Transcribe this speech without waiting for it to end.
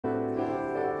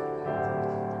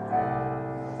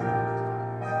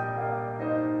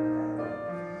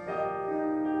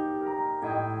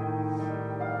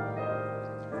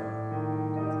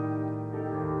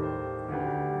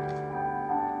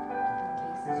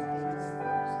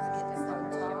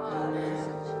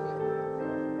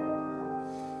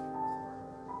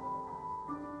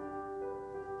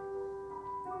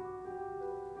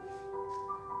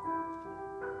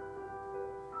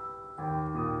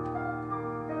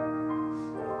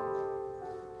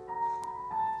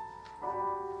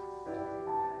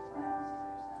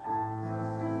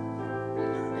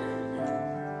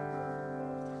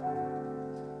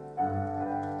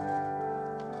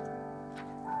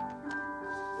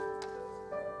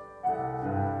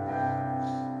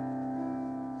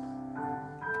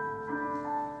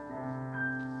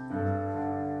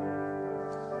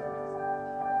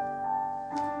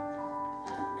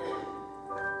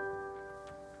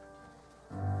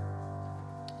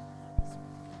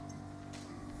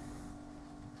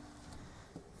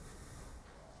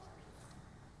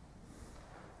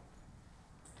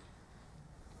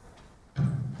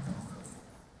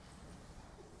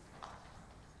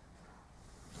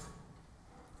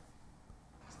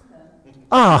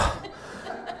Ah,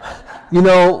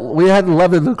 we had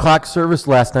 11 o'clock service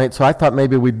last night, so I thought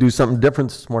maybe we'd do something different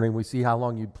this morning. We see how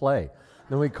long you'd play.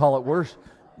 Then we call it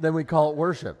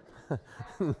worship.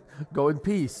 Go in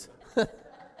peace.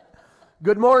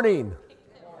 Good morning.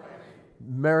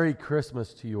 Merry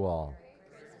Christmas to you all.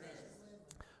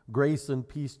 Grace and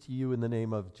peace to you in the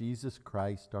name of Jesus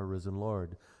Christ, our risen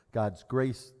Lord. God's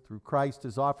grace through Christ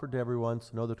is offered to everyone,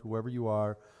 so know that whoever you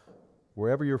are,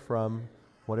 wherever you're from,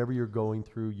 whatever you're going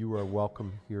through, you are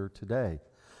welcome here today.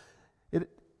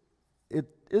 It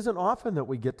isn't often that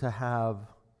we get to have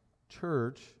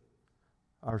church,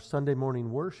 our Sunday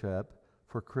morning worship,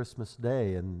 for Christmas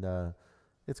Day, and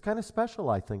it's kind of special,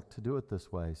 I think, to do it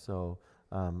this way. So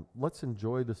let's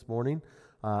enjoy this morning.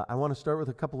 I want to start with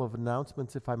a couple of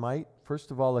announcements, if I might. First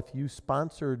of all, if you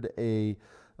sponsored a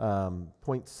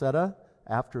poinsettia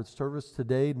after service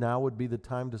today, now would be the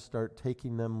time to start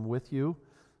taking them with you.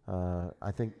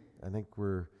 I think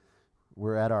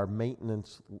we're at our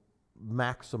maintenance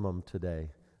maximum today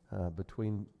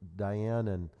between Diane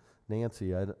and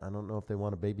Nancy. I don't know if they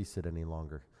want to babysit any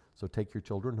longer, so take your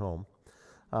children home.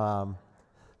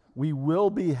 We will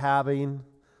be having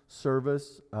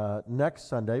service next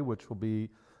Sunday, which will be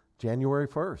January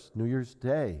 1st, New Year's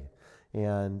Day,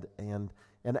 and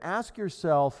ask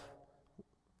yourself,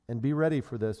 and be ready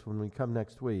for this when we come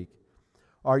next week.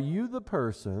 Are you the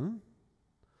person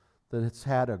that has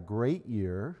had a great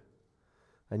year,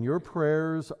 and your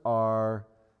prayers are,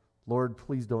 Lord,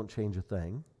 please don't change a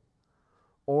thing?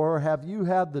 Or have you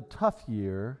had the tough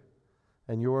year,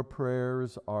 and your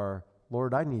prayers are,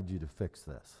 Lord, I need you to fix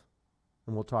this?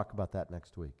 And we'll talk about that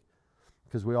next week,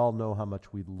 because we all know how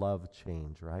much we love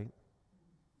change, right?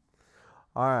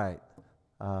 All right.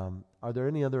 Are there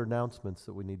any other announcements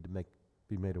that we need to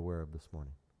be made aware of this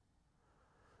morning?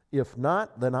 If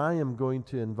not, then I am going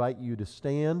to invite you to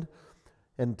stand.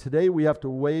 And today we have to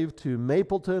wave to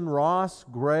Mapleton, Ross,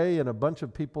 Gray, and a bunch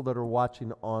of people that are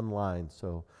watching online.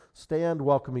 So stand,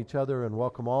 welcome each other, and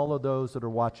welcome all of those that are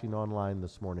watching online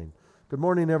this morning. Good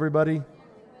morning, everybody.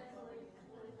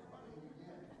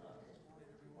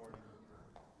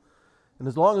 And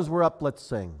as long as we're up, let's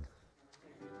sing.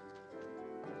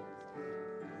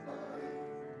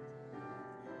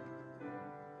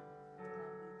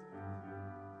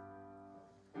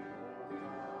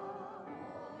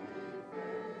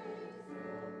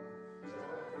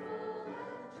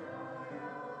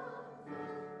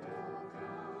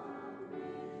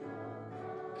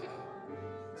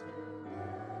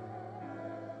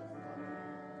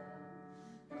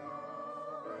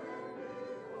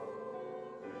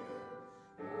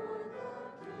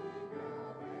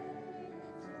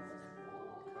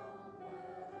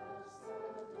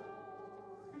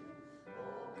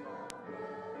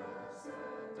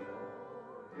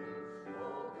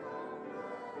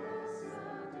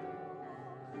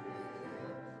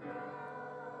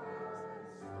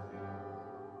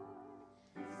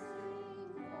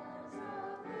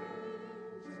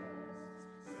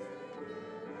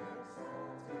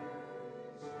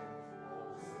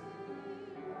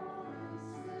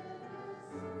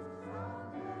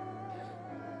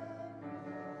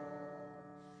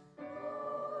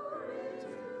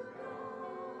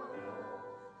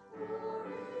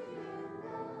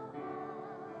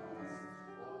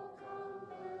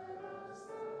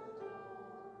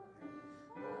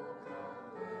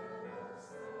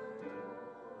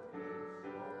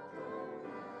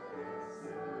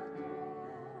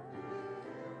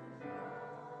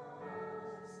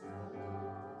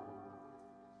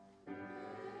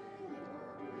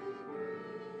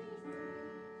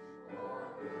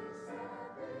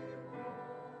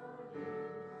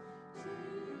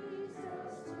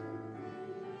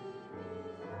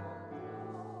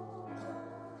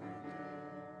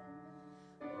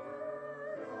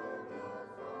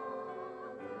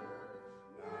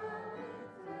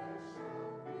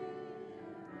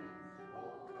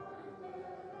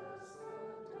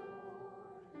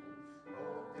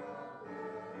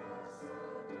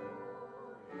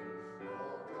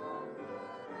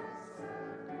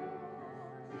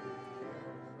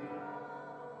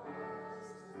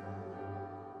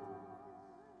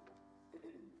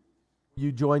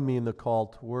 you join me in the call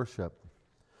to worship?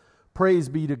 Praise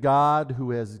be to God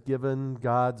who has given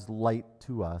God's light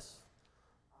to us.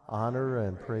 Honor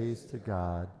and praise to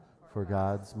God for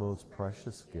God's most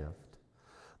precious gift.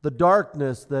 The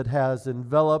darkness that has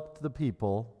enveloped the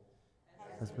people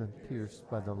has been pierced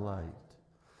by the light.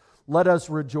 Let us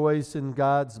rejoice in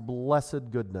God's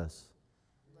blessed goodness.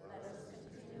 Let us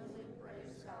continually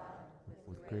praise God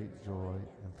With great joy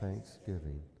and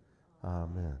thanksgiving.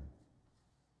 Amen.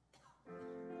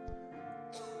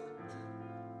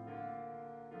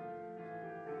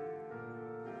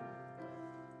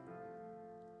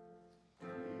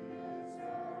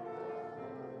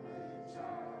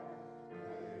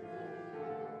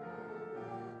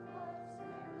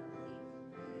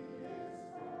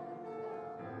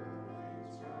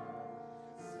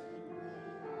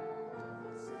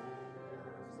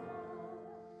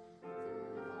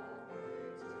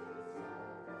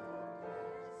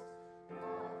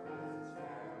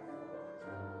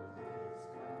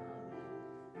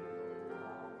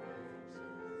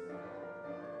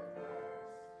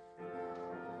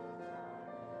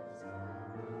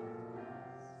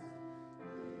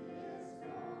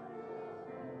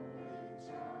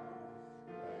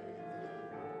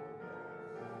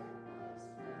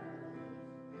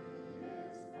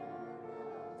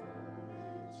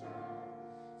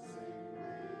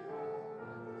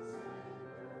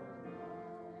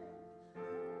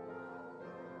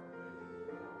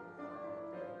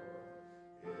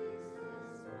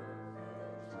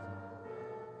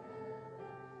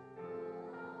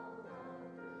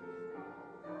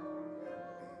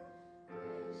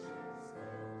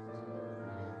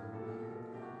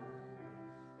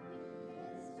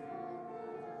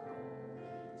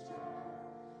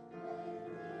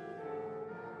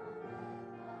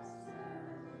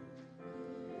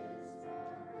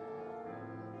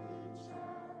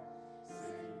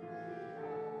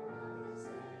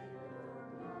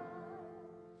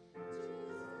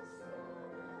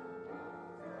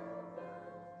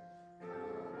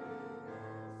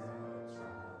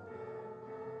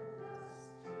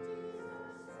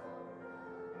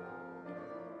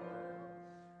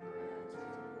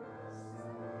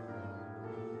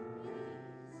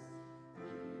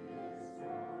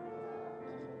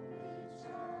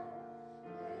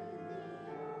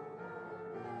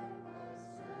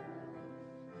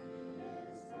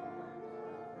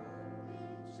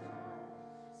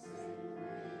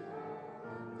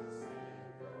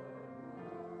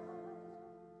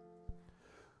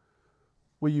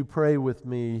 Will you pray with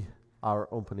me our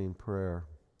opening prayer?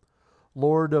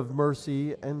 Lord of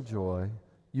mercy and joy,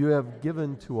 you have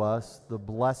given to us the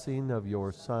blessing of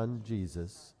your Son,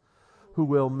 Jesus, who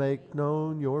will make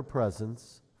known your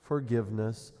presence,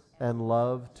 forgiveness, and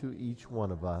love to each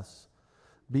one of us.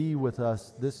 Be with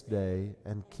us this day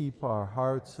and keep our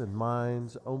hearts and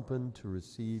minds open to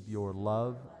receive your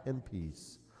love and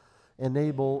peace.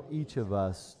 Enable each of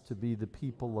us to be the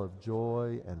people of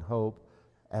joy and hope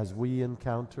as we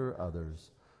encounter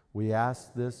others. We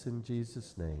ask this in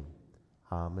Jesus' name.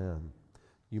 Amen.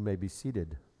 You may be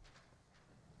seated.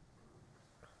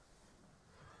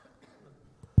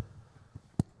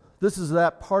 This is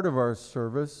that part of our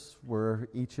service where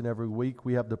each and every week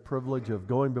we have the privilege of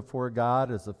going before God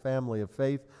as a family of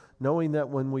faith, knowing that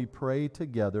when we pray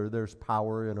together, there's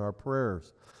power in our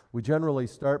prayers. We generally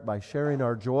start by sharing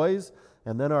our joys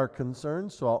and then our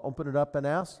concerns, so I'll open it up and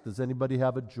ask, does anybody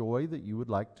have a joy that you would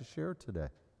like to share today?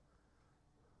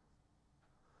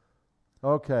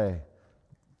 Okay,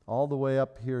 all the way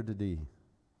up here to D.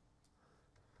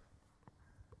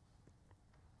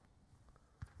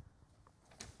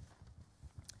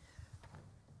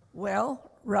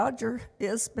 Well, Roger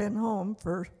has been home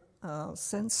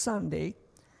since Sunday,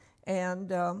 and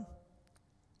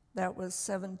that was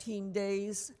 17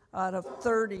 days out of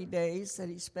 30 days that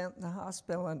he spent in the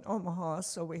hospital in Omaha,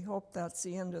 so we hope that's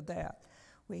the end of that.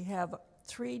 We have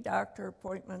 3 doctor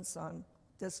appointments on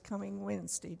this coming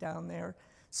Wednesday down there,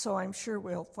 so I'm sure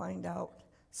we'll find out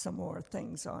some more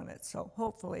things on it. So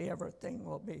hopefully everything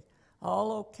will be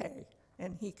all okay,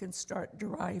 and he can start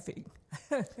driving.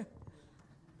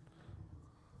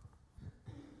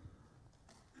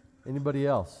 Anybody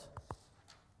else?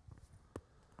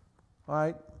 All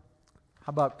right. How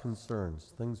about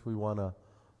concerns? Things we want to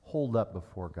hold up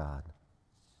before God.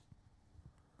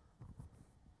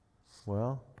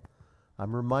 Well,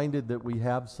 I'm reminded that we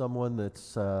have someone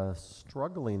that's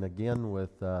struggling again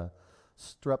with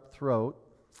strep throat.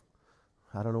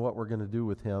 I don't know what we're going to do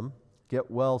with him.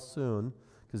 Get well soon,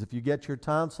 because if you get your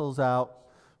tonsils out,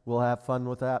 we'll have fun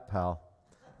with that, pal.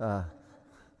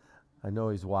 I know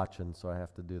he's watching, so I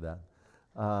have to do that.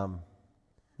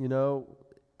 You know,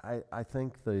 I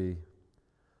think the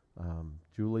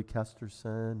Julie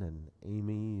Kesterson and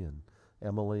Amy and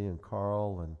Emily and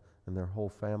Carl and their whole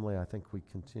family, I think we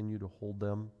continue to hold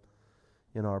them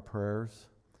in our prayers.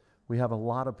 We have a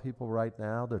lot of people right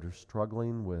now that are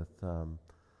struggling with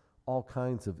all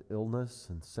kinds of illness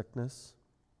and sickness.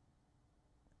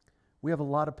 We have a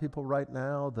lot of people right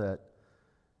now that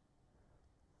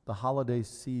the holiday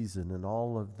season and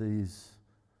all of these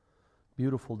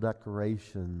beautiful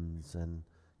decorations and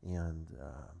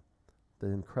the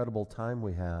incredible time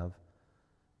we have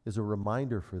is a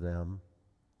reminder for them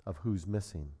of who's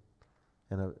missing,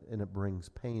 and it brings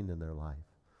pain in their life.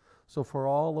 So for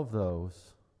all of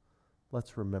those,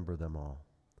 let's remember them all.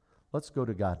 Let's go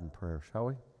to God in prayer, shall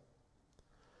we?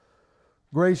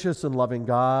 Gracious and loving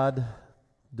God,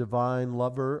 divine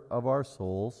lover of our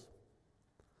souls,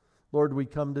 Lord, we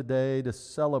come today to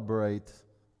celebrate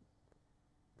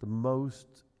the most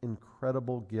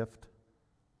incredible gift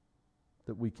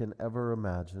that we can ever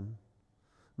imagine,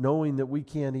 knowing that we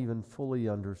can't even fully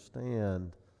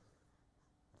understand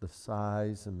the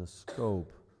size and the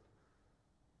scope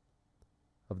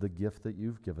of the gift that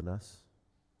you've given us.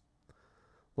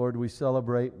 Lord, we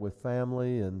celebrate with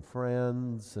family and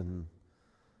friends and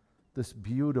this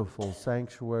beautiful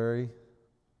sanctuary.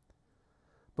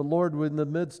 But Lord, in the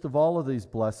midst of all of these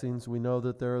blessings, we know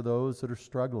that there are those that are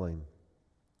struggling,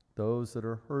 those that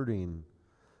are hurting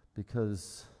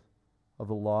because of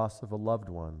the loss of a loved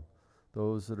one,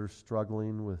 those that are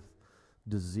struggling with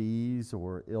disease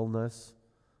or illness,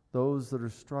 those that are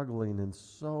struggling in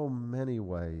so many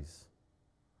ways.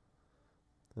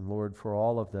 And Lord, for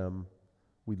all of them,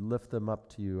 we lift them up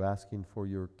to you, asking for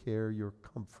your care, your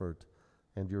comfort,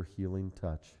 and your healing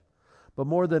touch. But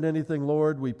more than anything,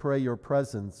 Lord, we pray your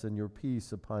presence and your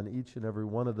peace upon each and every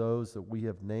one of those that we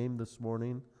have named this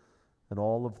morning, and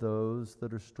all of those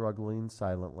that are struggling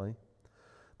silently,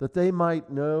 that they might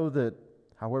know that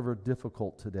however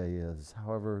difficult today is,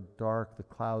 however dark the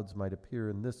clouds might appear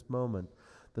in this moment,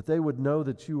 that they would know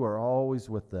that you are always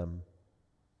with them,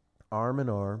 arm in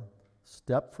arm,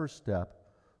 step for step,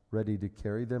 ready to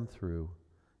carry them through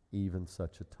even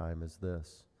such a time as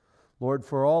this. Lord,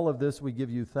 for all of this, we give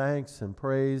you thanks and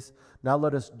praise. Now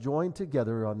let us join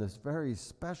together on this very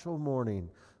special morning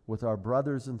with our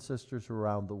brothers and sisters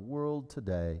around the world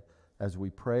today as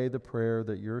we pray the prayer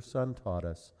that your Son taught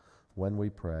us when we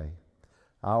pray.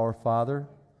 Our Father,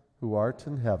 who art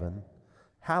in heaven,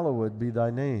 hallowed be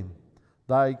thy name.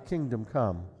 Thy kingdom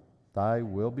come, thy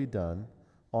will be done,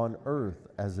 on earth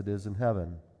as it is in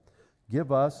heaven.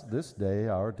 Give us this day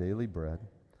our daily bread,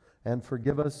 and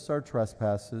forgive us our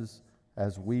trespasses,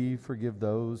 as we forgive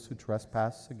those who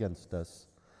trespass against us.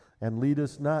 And lead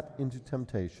us not into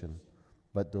temptation,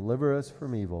 but deliver us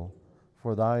from evil.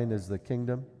 For thine is the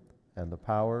kingdom, and the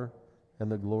power,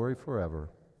 and the glory forever.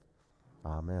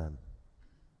 Amen.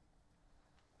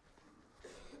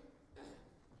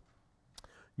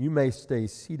 You may stay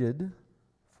seated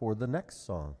for the next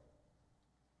song.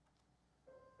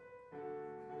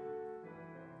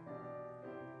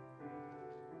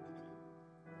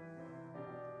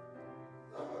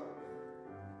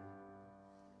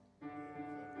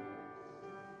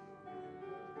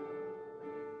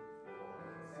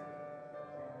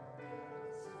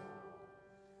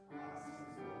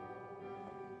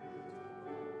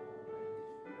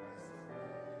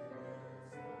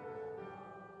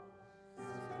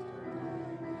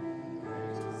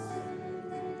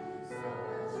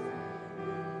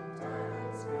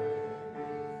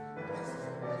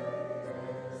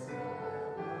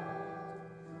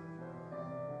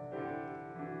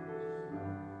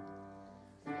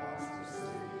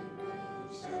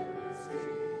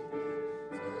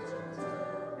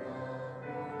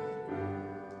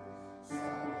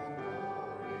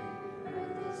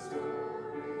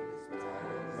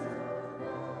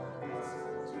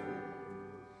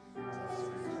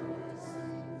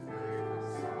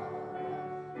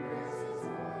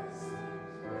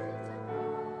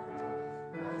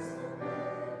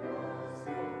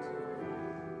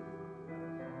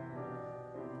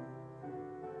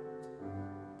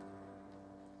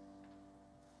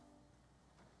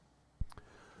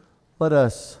 Let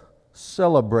us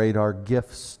celebrate our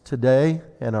gifts today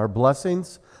and our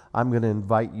blessings. I'm going to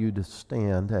invite you to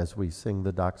stand as we sing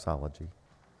the doxology.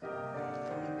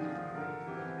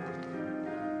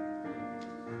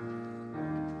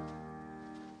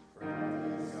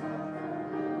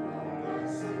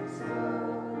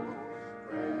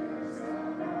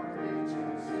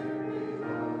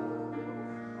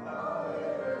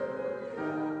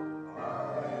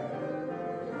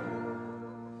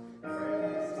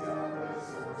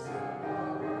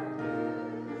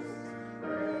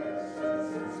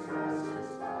 Jesus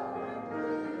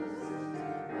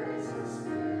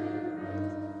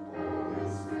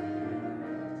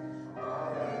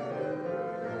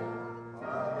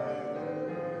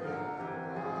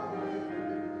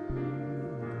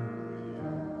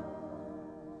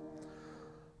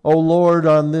O Lord,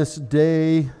 on this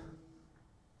day,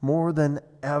 more than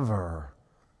ever,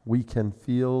 we can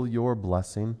feel your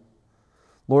blessing.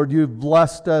 Lord, you've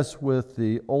blessed us with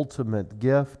the ultimate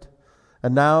gift,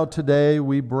 and now today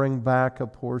we bring back a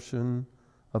portion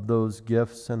of those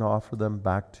gifts and offer them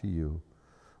back to you.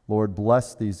 Lord,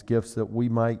 bless these gifts that we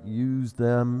might use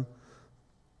them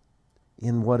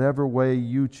in whatever way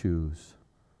you choose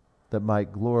that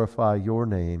might glorify your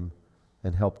name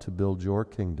and help to build your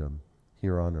kingdom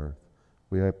here on earth.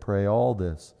 We pray all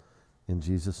this in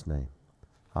Jesus' name.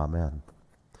 Amen.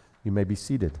 You may be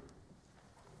seated.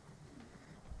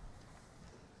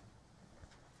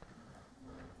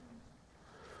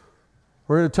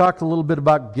 We're going to talk a little bit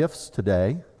about gifts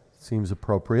today. Seems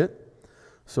appropriate.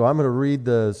 So I'm going to read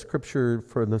the scripture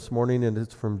for this morning, and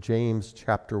it's from James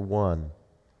chapter 1.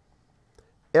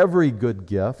 Every good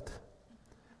gift,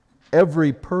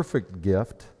 every perfect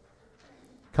gift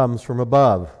comes from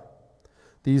above.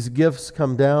 These gifts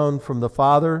come down from the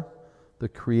Father, the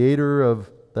creator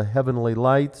of the heavenly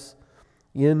lights,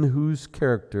 in whose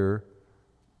character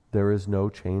there is no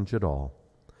change at all.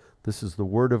 This is the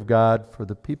word of God for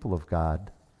the people of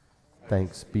God.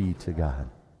 Thanks be to God.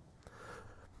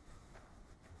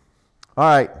 All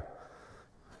right.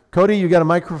 Cody, you got a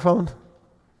microphone?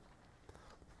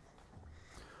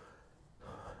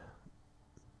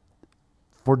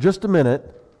 For just a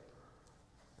minute,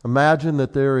 imagine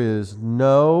that there is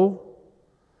no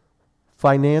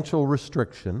financial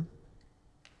restriction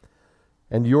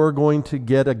and you're going to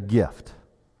get a gift.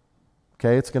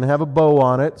 Okay, it's going to have a bow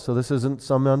on it, so this isn't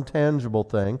some intangible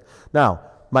thing. Now,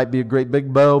 might be a great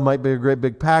big bow, might be a great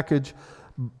big package,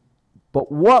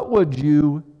 but what would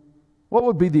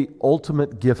be the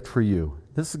ultimate gift for you?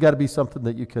 This has got to be something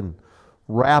that you can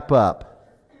wrap up.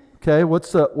 Okay,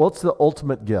 what's the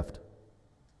ultimate gift?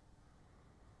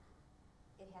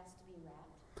 It has to be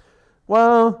wrapped.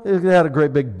 Well, if it had a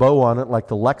great big bow on it, like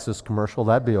the Lexus commercial,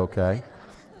 that'd be okay.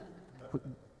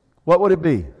 What would it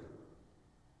be?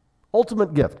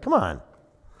 Ultimate gift. Come on.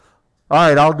 All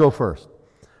right, I'll go first.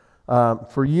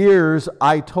 For years,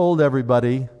 I told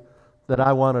everybody that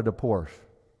I wanted a Porsche.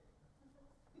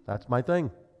 That's my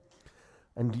thing.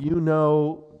 And do you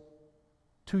know,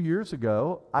 2 years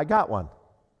ago, I got one.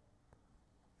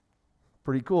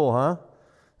 Pretty cool, huh?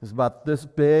 It's about this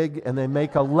big, and they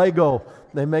make Lego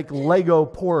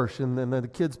Porsche, and then the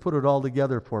kids put it all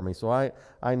together for me. So I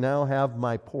now have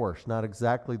my Porsche, not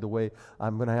exactly the way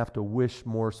I'm going to have to wish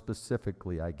more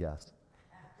specifically, I guess.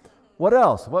 What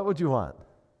else? What would you want?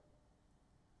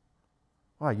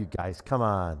 Wow, you guys, come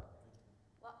on.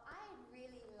 Well, I would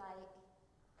really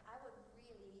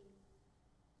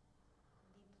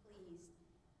be pleased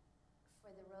for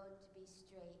the road to be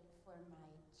straight for my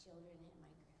children and my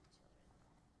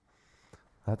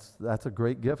grandchildren. That's a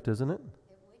great gift, isn't it? It would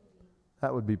be.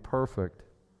 That would be perfect.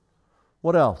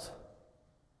 What else?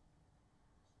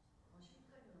 Well, she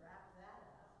couldn't wrap that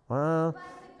up. Well, But I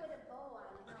could put a bow on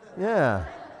it. yeah.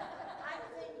 I'm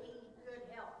thinking good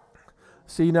help.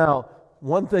 See, now,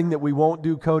 one thing that we won't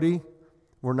do, Cody,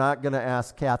 we're not going to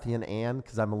ask Kathy and Ann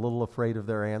because I'm a little afraid of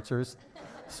their answers.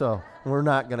 So we're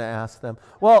not going to ask them.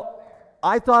 Well,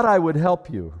 I thought I would help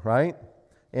you, right?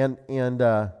 And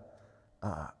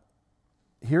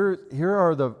here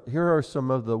are some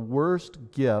of the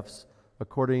worst gifts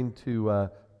according to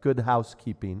Good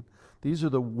Housekeeping. These are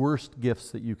the worst gifts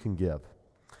that you can give.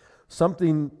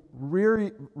 Something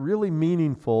really, really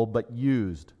meaningful but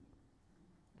used.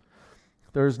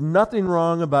 There's nothing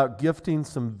wrong about gifting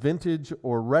some vintage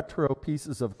or retro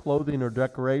pieces of clothing or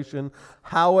decoration.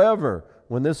 However,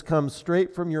 when this comes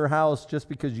straight from your house just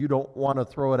because you don't want to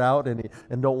throw it out and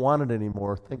don't want it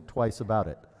anymore, think twice about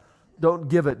it. Don't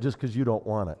give it just because you don't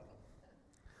want it.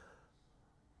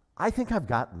 I think I've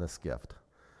gotten this gift.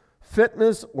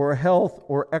 Fitness or health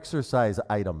or exercise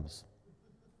items.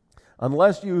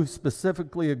 Unless you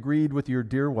specifically agreed with your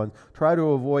dear one, try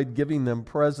to avoid giving them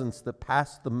presents that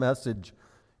pass the message,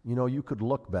 you could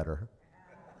look better.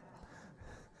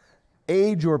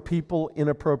 Age or people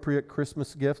inappropriate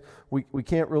Christmas gifts. We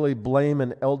can't really blame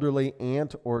an elderly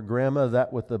aunt or grandma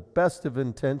that with the best of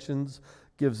intentions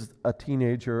gives a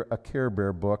teenager a Care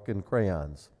Bear book and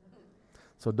crayons.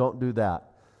 So don't do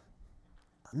that.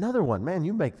 Another one, man,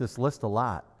 you make this list a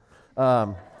lot.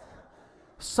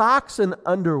 Socks and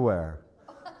underwear.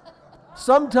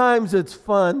 Sometimes it's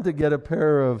fun to get a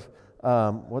pair of,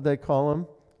 what do they call them?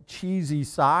 Cheesy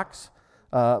socks.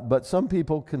 But some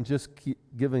people can just keep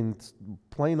giving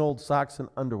plain old socks and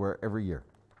underwear every year.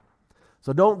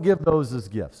 So don't give those as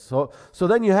gifts. So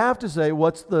then you have to say,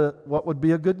 what would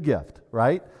be a good gift,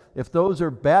 right? If those are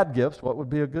bad gifts, what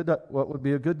would be a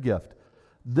good gift?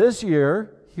 This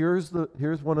year, here's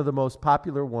one of the most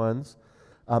popular ones,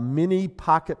 a mini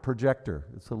pocket projector.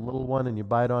 It's a little one, and you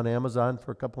buy it on Amazon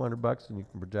for a couple $100 and you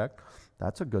can project.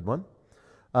 That's a good one.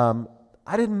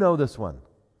 I didn't know this one.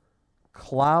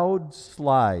 Cloud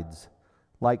slides,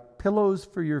 like pillows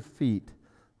for your feet.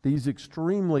 These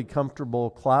extremely comfortable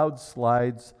cloud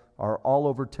slides are all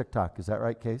over TikTok. Is that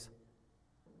right, Case?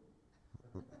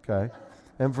 Okay.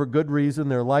 And for good reason.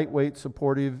 They're lightweight,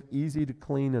 supportive, easy to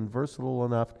clean, and versatile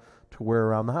enough to wear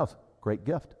around the house. Great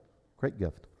gift. Great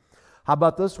gift. How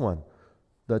about this one?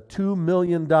 The $2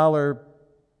 million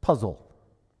puzzle.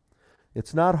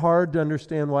 It's not hard to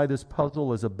understand why this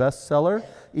puzzle is a bestseller.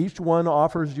 Each one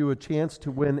offers you a chance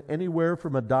to win anywhere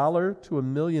from $1 to $1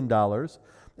 million.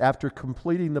 After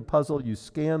completing the puzzle, you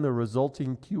scan the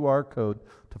resulting QR code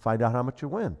to find out how much you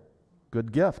win.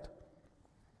 Good gift.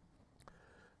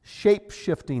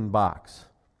 Shape-shifting box.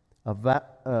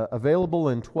 Available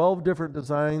in 12 different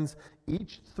designs,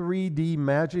 each 3D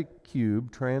magic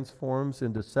cube transforms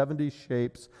into 70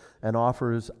 shapes and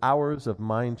offers hours of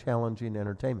mind-challenging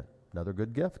entertainment. Another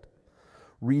good gift.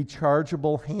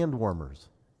 Rechargeable hand warmers.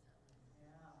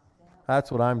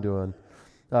 That's what I'm doing.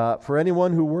 For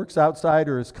anyone who works outside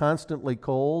or is constantly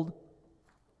cold,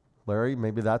 Larry,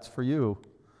 maybe that's for you.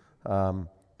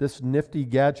 This nifty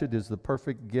gadget is the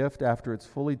perfect gift. After it's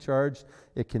fully charged,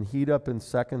 it can heat up in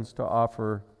seconds to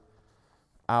offer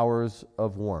hours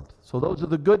of warmth. So those are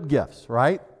the good gifts,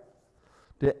 right?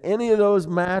 Do any of those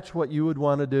match what you would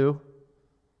want to do?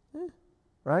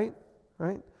 Right?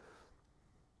 Right?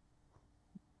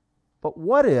 But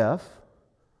what if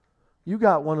you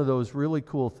got one of those really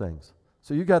cool things?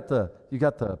 So you got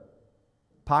the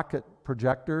pocket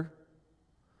projector,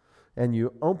 and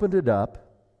you opened it up,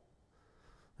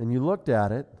 and you looked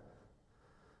at it,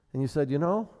 and you said, you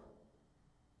know,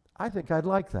 I think I'd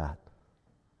like that.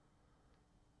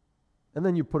 And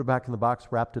then you put it back in the box,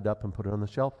 wrapped it up, and put it on the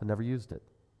shelf and never used it.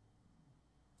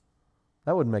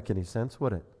 That wouldn't make any sense,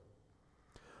 would it?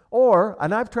 Or,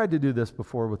 and I've tried to do this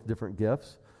before with different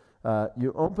gifts,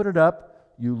 you open it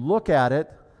up, you look at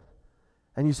it,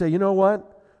 and you say, you know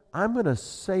what? I'm going to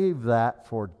save that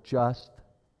for just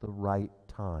the right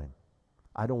time.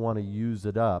 I don't want to use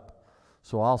it up,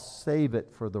 so I'll save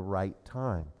it for the right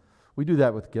time. We do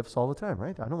that with gifts all the time,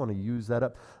 right? I don't want to use that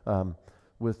up.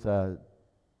 With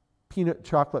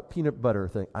chocolate peanut butter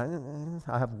thing.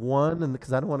 I have one, and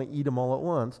because I don't want to eat them all at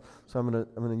once, so I'm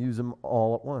going to use them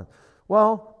all at once.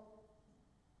 Well,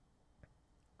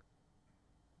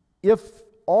 if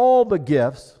all the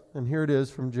gifts, and here it is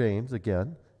from James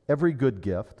again, every good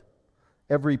gift,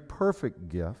 every perfect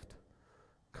gift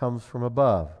comes from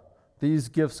above. These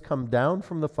gifts come down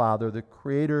from the Father, the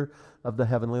creator of the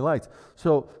heavenly lights.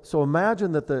 So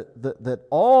imagine that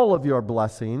all of your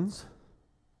blessings,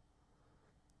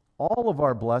 all of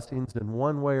our blessings in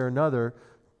one way or another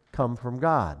come from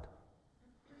God.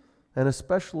 And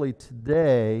especially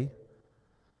today,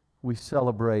 we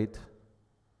celebrate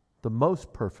the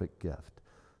most perfect gift,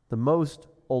 the most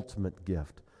ultimate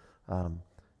gift.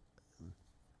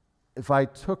 If I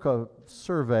took a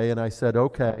survey and I said,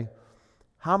 okay,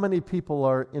 how many people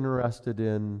are interested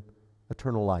in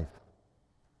eternal life?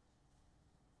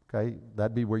 Okay,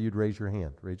 that'd be where you'd raise your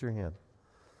hand. Raise your hand.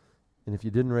 And if you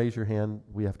didn't raise your hand,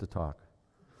 we have to talk.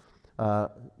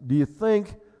 Do you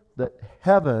think that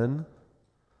heaven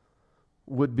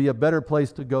would be a better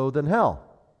place to go than hell?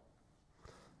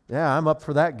 Yeah, I'm up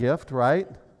for that gift, right?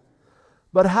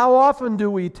 But how often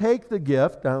do we take the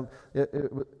gift? Now,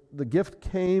 the gift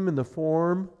came in the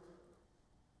form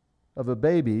of a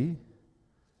baby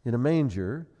in a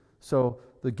manger, so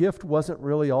the gift wasn't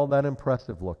really all that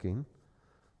impressive looking.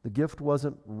 The gift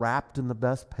wasn't wrapped in the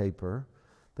best paper.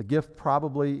 The gift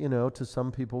probably, to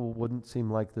some people wouldn't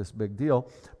seem like this big deal.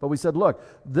 But we said, look,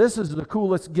 this is the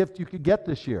coolest gift you could get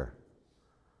this year.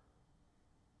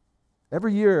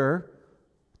 Every year,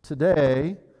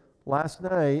 today, last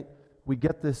night, we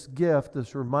get this gift,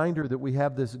 this reminder that we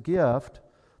have this gift,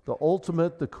 the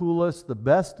ultimate, the coolest, the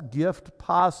best gift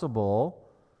possible,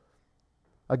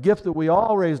 a gift that we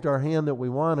all raised our hand that we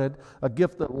wanted, a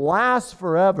gift that lasts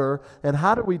forever. And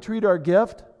how do we treat our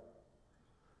gift?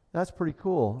 That's pretty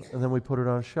cool. And then we put it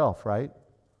on a shelf, right?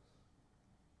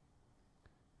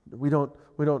 We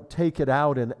don't take it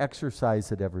out and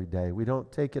exercise it every day. We don't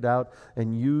take it out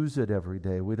and use it every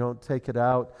day. We don't take it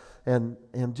out and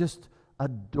just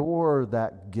adore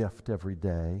that gift every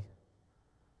day.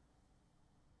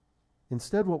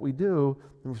 Instead, what we do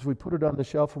is we put it on the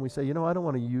shelf and we say, I don't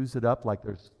want to use it up like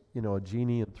there's, a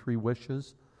genie and 3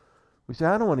 wishes. We say,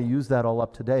 I don't want to use that all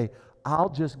up today. I'll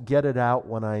just get it out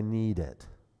when I need it.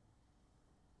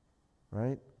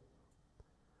 Right?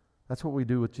 That's what we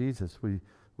do with Jesus.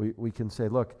 we can say,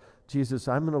 look, Jesus,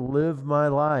 I'm going to live my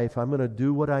life. I'm going to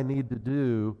do what I need to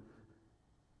do,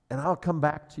 and I'll come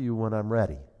back to you when I'm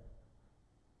ready.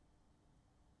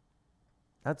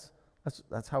 That's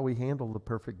how we handle the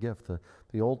perfect gift,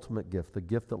 the ultimate gift, the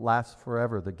gift that lasts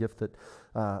forever, the gift that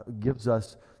gives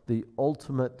us the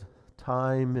ultimate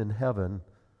time in heaven.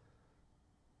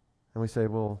 And we say,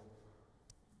 well,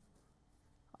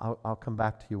 I'll come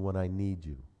back to you when I need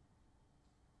you.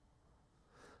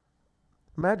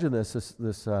 Imagine the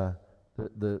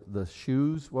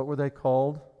shoes, what were they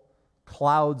called?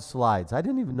 Cloud slides. I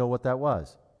didn't even know what that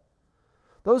was.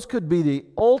 Those could be the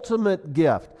ultimate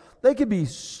gift. They could be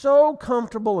so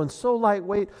comfortable and so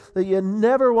lightweight that you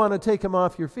never want to take them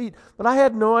off your feet. But I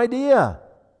had no idea.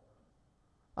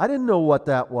 I didn't know what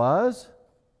that was.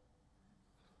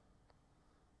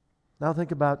 Now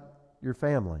think about your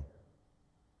family,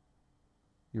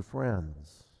 your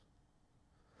friends.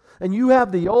 And you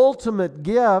have the ultimate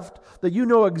gift that you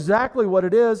know exactly what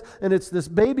it is, and it's this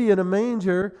baby in a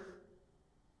manger,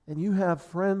 and you have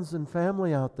friends and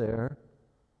family out there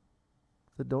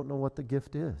that don't know what the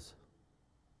gift is.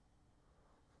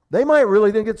 They might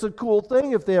really think it's a cool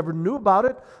thing if they ever knew about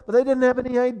it, but they didn't have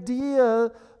any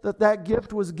idea that that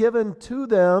gift was given to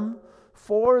them,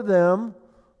 for them,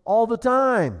 all the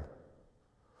time.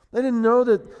 They didn't know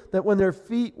that when their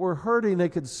feet were hurting, they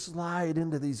could slide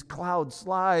into these cloud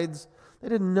slides. They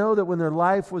didn't know that when their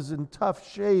life was in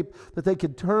tough shape, that they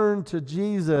could turn to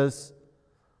Jesus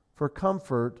for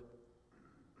comfort,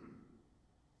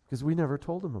 because we never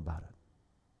told them about it.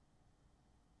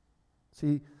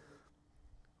 See,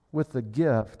 with the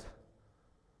gift,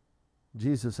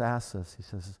 Jesus asks us, he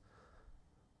says,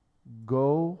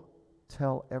 go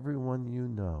tell everyone you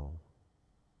know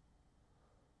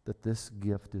that this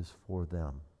gift is for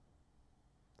them.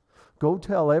 Go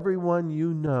tell everyone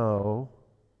you know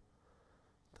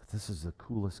that this is the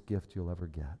coolest gift you'll ever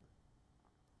get.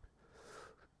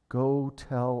 Go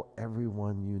tell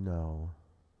everyone you know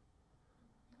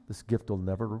this gift will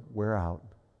never wear out,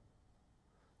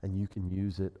 and you can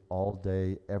use it all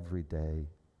day, every day,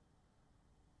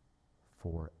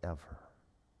 forever.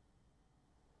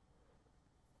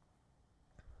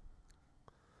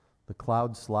 The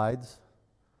cloud slides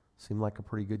seem like a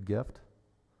pretty good gift.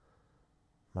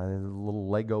 My little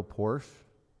Lego Porsche,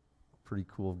 pretty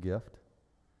cool gift.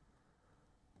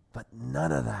 But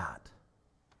none of that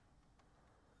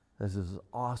is as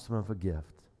awesome of a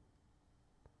gift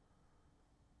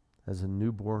as a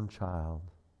newborn child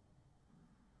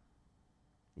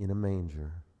in a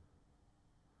manger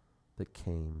that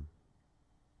came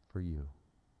for you.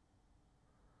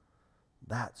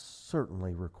 That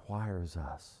certainly requires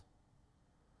us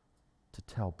to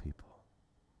tell people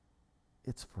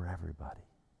it's for everybody.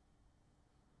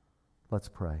 Let's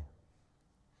pray.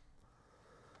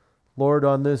 Lord,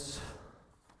 on this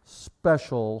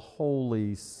special,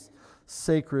 holy,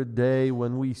 sacred day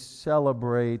when we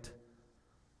celebrate,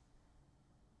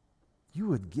 you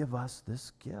would give us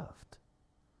this gift.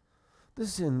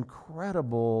 This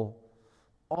incredible,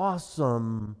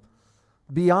 awesome,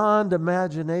 beyond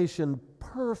imagination,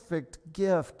 perfect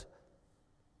gift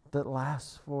that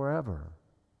lasts forever.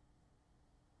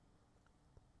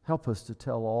 Help us to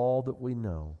tell all that we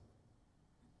know,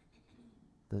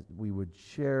 that we would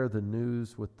share the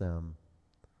news with them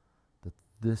that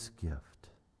this gift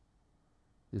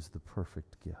is the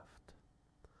perfect gift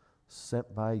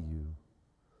sent by you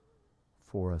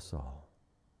for us all.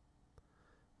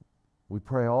 We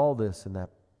pray all this in that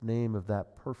name of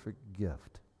that perfect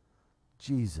gift,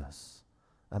 Jesus,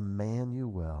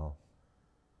 Emmanuel,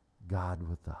 God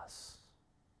with us.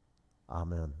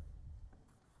 Amen.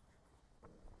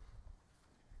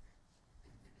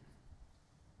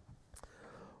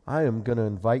 I am going to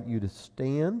invite you to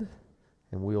stand,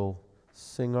 and we'll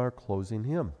sing our closing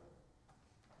hymn.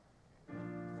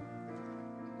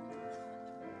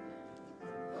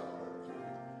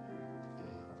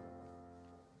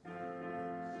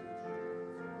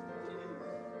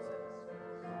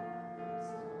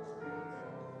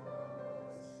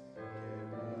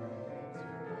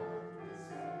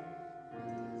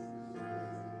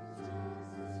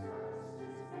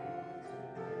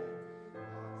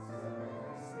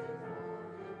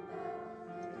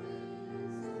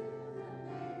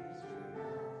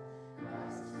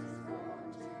 Christ is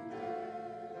born to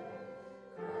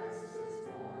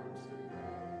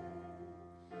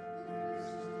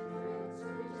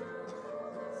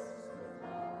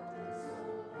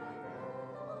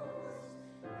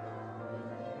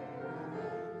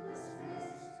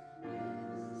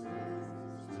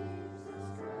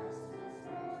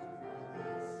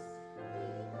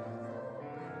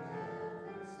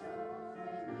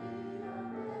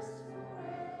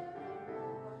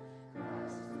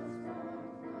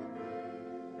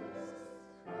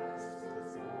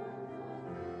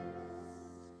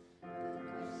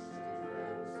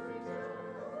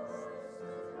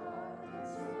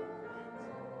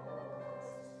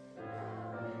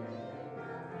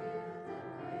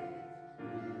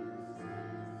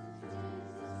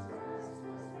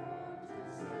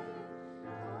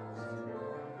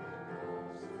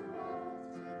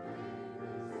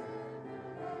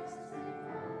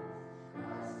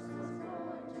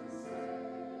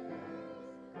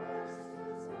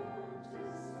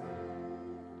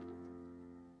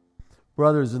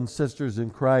Brothers and sisters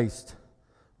in Christ,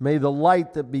 may the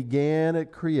light that began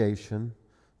at creation,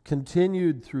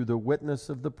 continued through the witness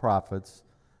of the prophets,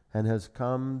 and has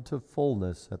come to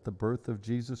fullness at the birth of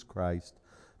Jesus Christ,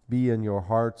 be in your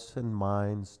hearts and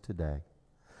minds today.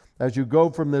 As you go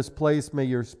from this place, may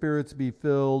your spirits be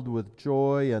filled with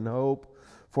joy and hope,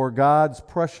 for God's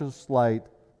precious light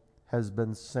has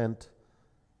been sent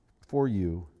for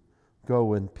you.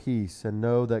 Go in peace and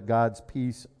know that God's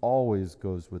peace always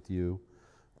goes with you.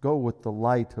 Go with the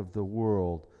light of the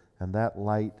world, and that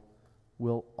light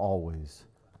will always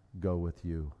go with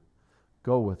you.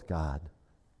 Go with God,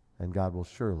 and God will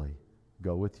surely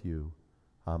go with you.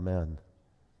 Amen.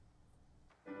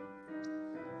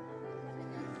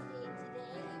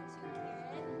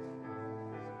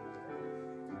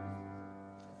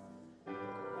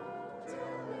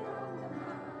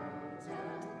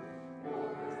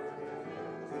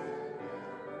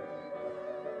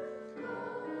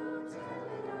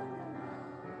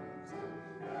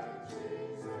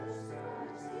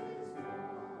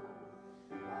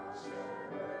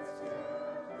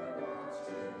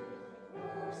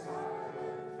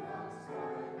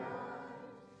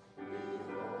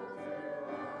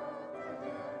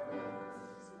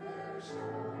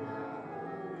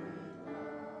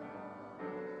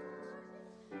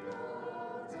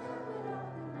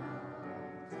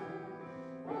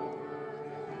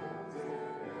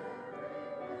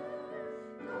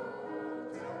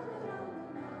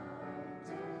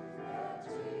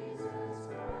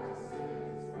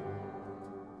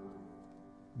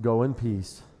 Go in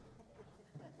peace.